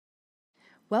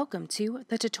Welcome to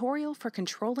the tutorial for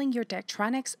controlling your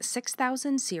Daktronics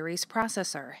 6000 series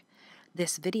processor.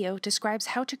 This video describes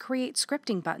how to create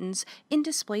scripting buttons in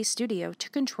Display Studio to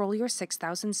control your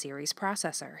 6000 series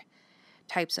processor.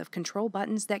 Types of control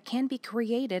buttons that can be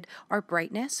created are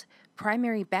brightness,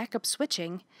 primary backup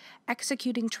switching,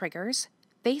 executing triggers,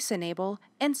 face enable,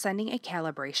 and sending a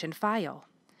calibration file.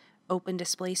 Open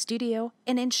Display Studio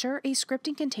and ensure a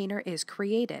scripting container is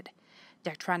created.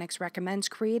 Daktronics recommends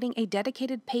creating a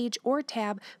dedicated page or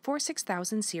tab for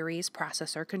 6000 series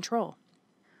processor control.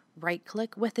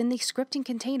 Right-click within the scripting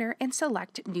container and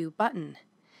select New Button.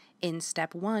 In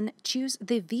Step 1, choose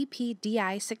the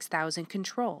VPDI 6000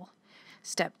 control.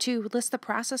 Step 2 lists the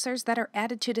processors that are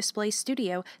added to Display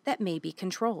Studio that may be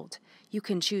controlled. You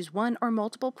can choose one or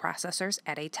multiple processors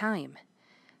at a time.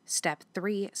 Step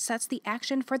 3 sets the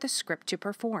action for the script to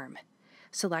perform.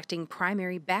 Selecting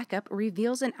Primary Backup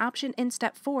reveals an option in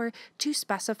Step 4 to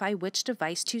specify which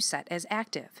device to set as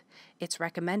active. It's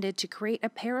recommended to create a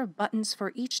pair of buttons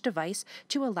for each device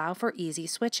to allow for easy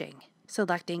switching.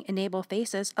 Selecting Enable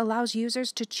Faces allows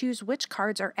users to choose which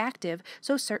cards are active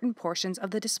so certain portions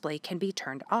of the display can be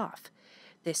turned off.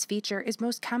 This feature is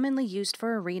most commonly used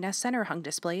for Arena center hung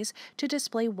displays to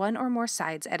display one or more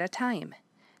sides at a time.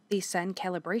 The Send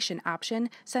Calibration option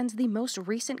sends the most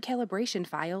recent calibration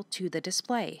file to the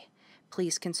display.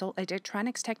 Please consult a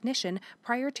Daktronics technician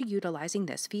prior to utilizing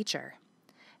this feature.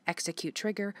 Execute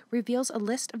Trigger reveals a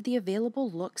list of the available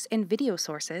looks and video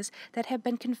sources that have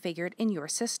been configured in your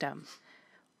system.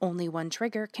 Only one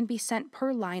trigger can be sent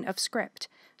per line of script,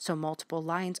 so multiple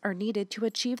lines are needed to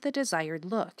achieve the desired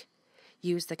look.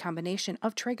 Use the combination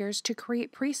of triggers to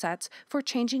create presets for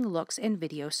changing looks and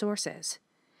video sources.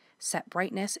 Set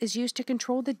brightness is used to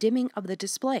control the dimming of the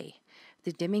display.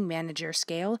 The dimming manager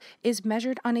scale is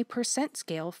measured on a percent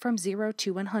scale from 0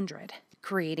 to 100.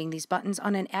 Creating these buttons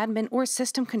on an admin or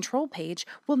system control page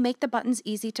will make the buttons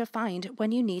easy to find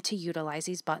when you need to utilize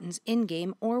these buttons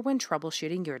in-game or when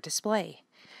troubleshooting your display.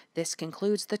 This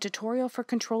concludes the tutorial for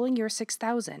controlling your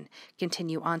 6000.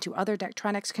 Continue on to other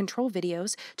Daktronics control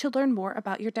videos to learn more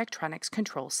about your Daktronics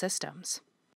control systems.